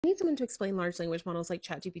Need someone to explain large language models like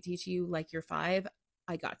ChatGPT to you like you're 5,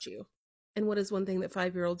 I got you. And what is one thing that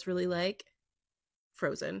 5-year-olds really like?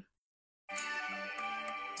 Frozen. I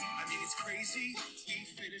mean, it's crazy. We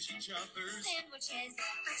finish each other's sandwiches.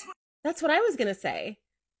 That's what I was going to say.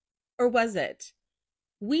 Or was it?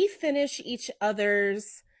 We finish each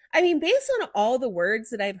other's. I mean, based on all the words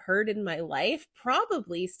that I've heard in my life,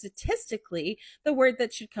 probably statistically, the word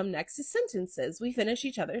that should come next is sentences. We finish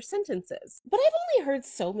each other's sentences. But I've only heard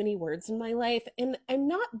so many words in my life, and I'm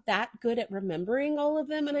not that good at remembering all of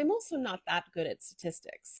them, and I'm also not that good at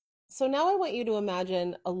statistics. So now I want you to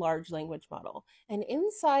imagine a large language model, and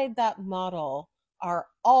inside that model are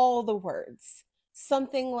all the words,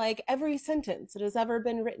 something like every sentence that has ever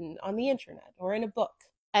been written on the internet or in a book.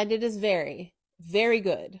 And it is very, very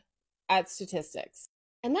good at statistics.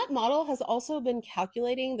 And that model has also been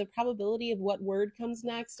calculating the probability of what word comes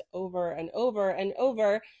next over and over and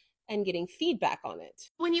over and getting feedback on it.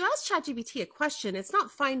 When you ask ChatGPT a question, it's not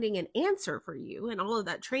finding an answer for you and all of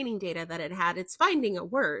that training data that it had. It's finding a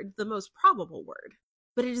word, the most probable word.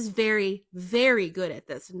 But it is very, very good at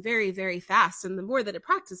this and very, very fast. And the more that it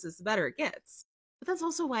practices, the better it gets. But that's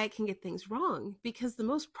also why it can get things wrong, because the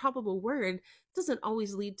most probable word doesn't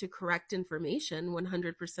always lead to correct information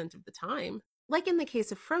 100% of the time. Like in the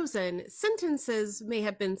case of Frozen, sentences may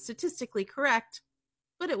have been statistically correct,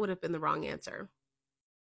 but it would have been the wrong answer.